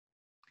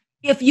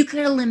If you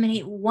could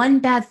eliminate one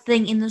bad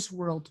thing in this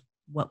world,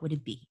 what would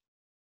it be?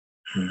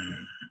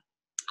 Hmm.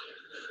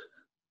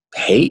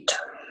 Hate.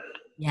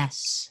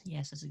 Yes.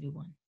 Yes, that's a good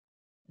one.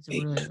 That's a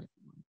really Hate. good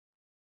one.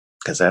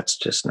 Because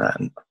that's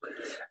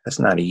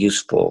not a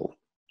useful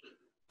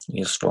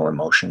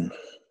emotion.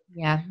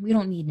 Yeah, we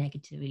don't need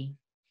negativity.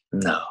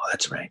 No,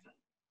 that's right.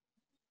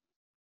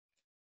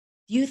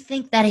 Do you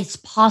think that it's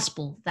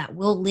possible that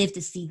we'll live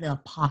to see the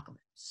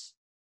apocalypse?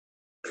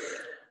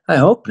 I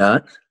hope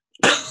not.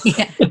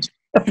 Yeah.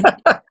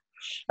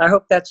 I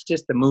hope that's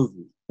just a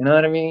movie. You know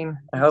what I mean?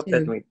 I Me hope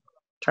that too. we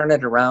turn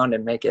it around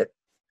and make it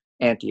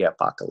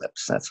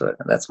anti-apocalypse. That's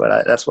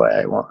why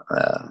I want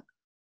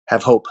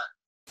have hope.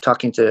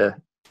 Talking to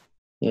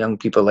young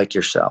people like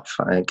yourself,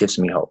 it gives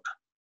me hope.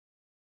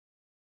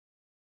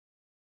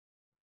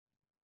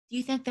 Do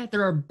you think that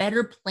there are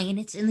better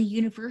planets in the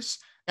universe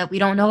that we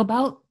don't know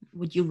about?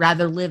 Would you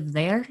rather live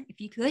there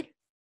if you could?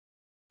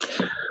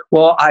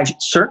 Well, I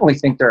certainly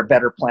think there are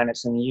better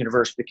planets in the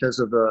universe because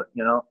of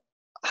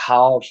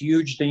how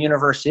huge the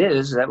universe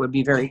is. That would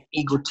be very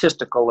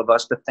egotistical of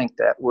us to think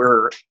that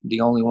we're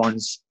the only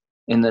ones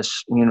in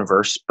this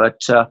universe.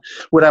 But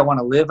would I want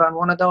to live on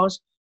one of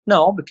those?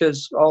 No,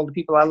 because all the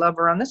people I love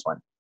are on this one.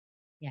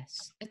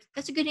 Yes,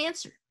 that's a good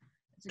answer.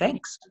 That's a good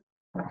Thanks.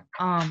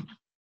 answer.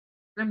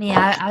 For me,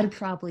 I'd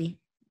probably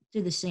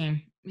do the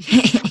same.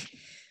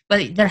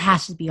 But there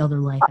has to be other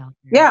life out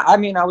there. Yeah, I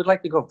mean, I would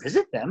like to go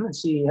visit them and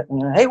see,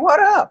 hey, what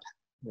up?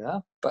 Yeah,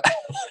 but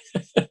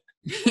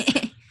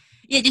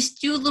Yeah,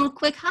 just do a little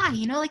quick hi,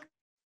 like,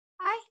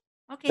 hi.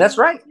 Okay. that's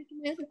right.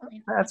 Plan.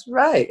 That's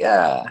right.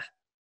 Yeah.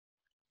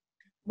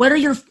 What are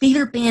your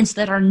favorite bands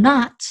that are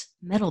not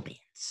metal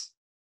bands?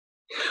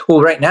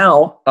 Well, right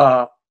now,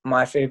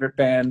 my favorite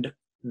band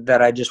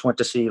that I just went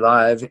to see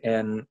live,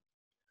 and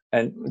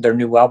their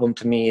new album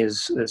to me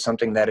is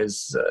something that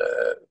is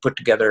put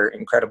together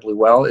incredibly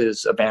well,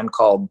 is a band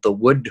called the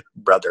Wood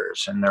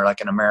Brothers, and they're like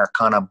an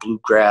Americana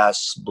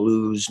bluegrass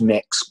blues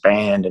mix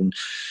band, and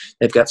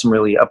they've got some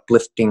really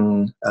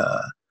uplifting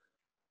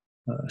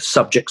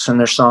subjects in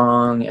their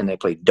song, and they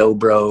play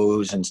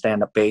dobros and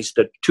stand-up bass.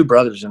 The two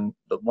brothers, and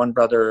the one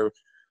brother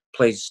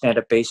plays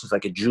stand-up bass as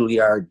like a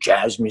Juilliard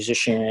jazz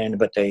musician,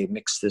 but they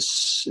mix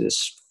this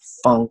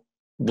funk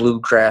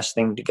bluegrass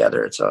thing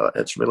together.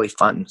 It's really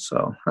fun.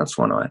 So that's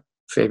one of my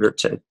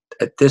favorites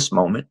at this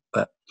moment.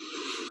 But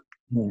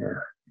yeah,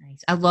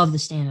 Nice. I love the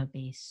stand-up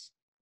bass.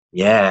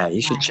 yeah,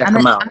 you should check I'm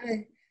them a, out.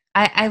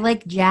 I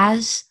like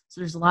jazz,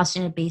 so there's a lot of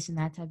stand-up bass and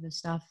that type of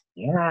stuff.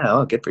 Yeah,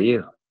 oh, good for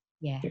you.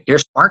 Yeah. You're a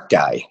smart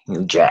guy.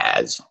 You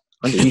jazz.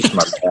 Look at you,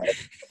 smart guy.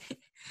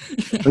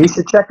 Well, you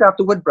should check out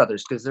the Wood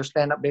Brothers because their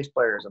stand-up bass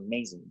player is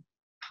amazing.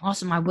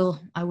 Awesome. I will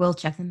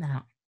check them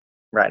out.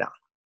 Right on.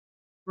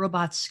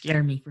 Robots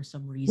scare me for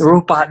some The reason.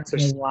 robots are I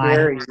don't know why.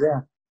 scary.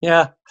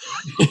 Yeah.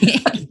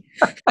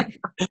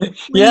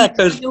 Yeah,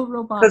 because no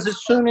robots. because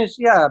as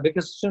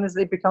soon as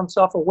they become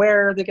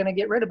self-aware, they're going to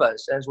get rid of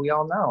us, as we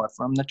all know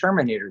from the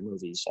Terminator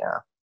movies. Yeah.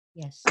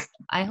 Yes.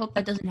 I hope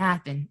that doesn't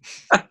happen.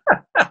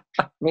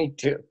 Me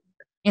too.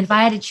 And if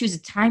I had to choose a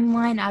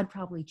timeline, I'd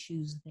probably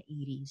choose the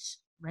 80s,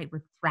 right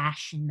where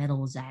thrash and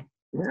metal is at.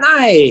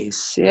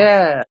 Nice.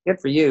 Yeah. Good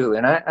for you.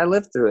 And I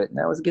lived through it, and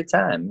that was a good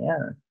time.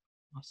 Yeah.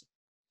 Awesome.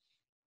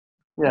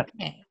 Yeah.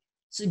 Okay.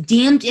 So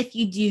damned if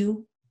you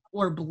do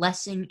or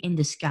blessing in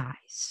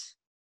disguise.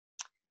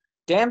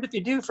 Damned if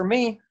you do for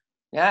me.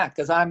 Yeah,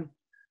 because I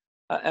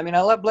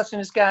love Blessing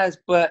in Disguise,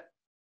 but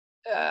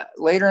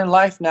later in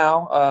life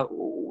now,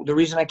 the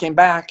reason I came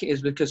back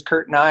is because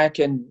Kurt and I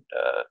can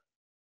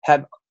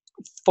have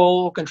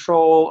full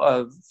control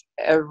of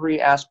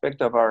every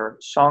aspect of our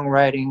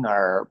songwriting,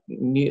 our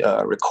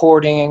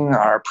recording,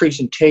 our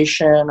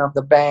presentation of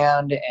the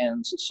band.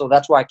 And so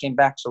that's why I came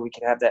back, so we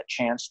could have that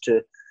chance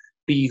to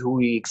be who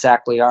we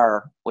exactly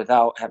are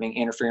without having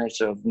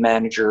interference of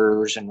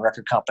managers and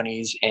record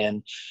companies.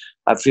 And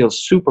I feel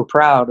super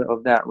proud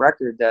of that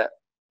record that,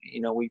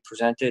 we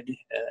presented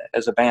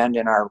as a band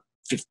in our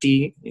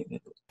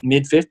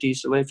mid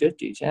 50s to late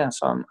 50s. Yeah.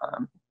 So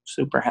I'm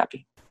super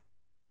happy.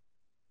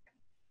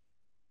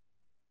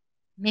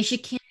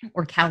 Michigan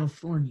or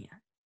California?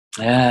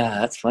 Yeah,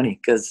 that's funny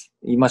because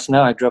you must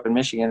know I grew up in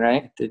Michigan,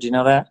 right? Did you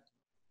know that?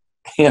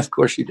 Yeah, of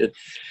course you did.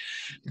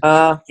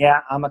 Yeah,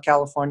 I'm a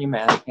California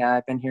man. Yeah,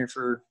 I've been here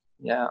for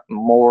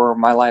more of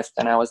my life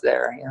than I was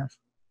there. Yeah.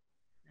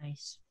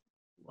 Nice.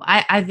 Well,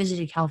 I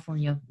visited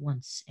California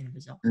once, and it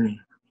was awesome.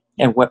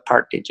 And what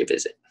part did you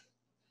visit?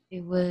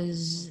 It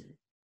was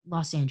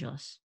Los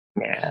Angeles.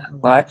 Yeah.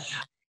 Well,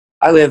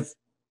 I live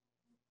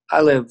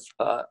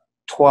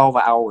 12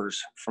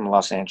 hours from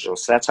Los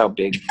Angeles. That's how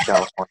big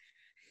California.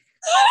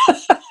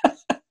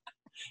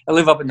 I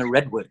live up in the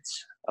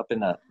redwoods, up in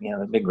the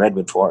big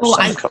redwood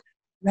forest.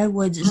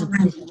 Redwoods is a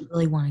place I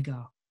really want to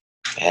go.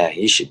 Yeah,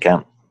 you should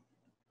come.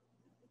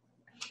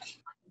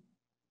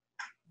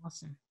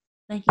 Awesome.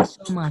 Thank you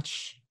so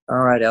much. All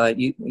right, Elliot.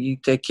 You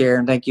take care,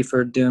 and thank you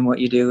for doing what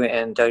you do.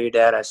 And tell your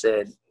dad I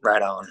said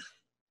right on.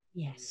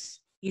 Yes,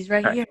 he's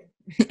right here.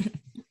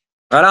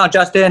 Right on,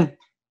 Justin.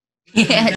 Yeah.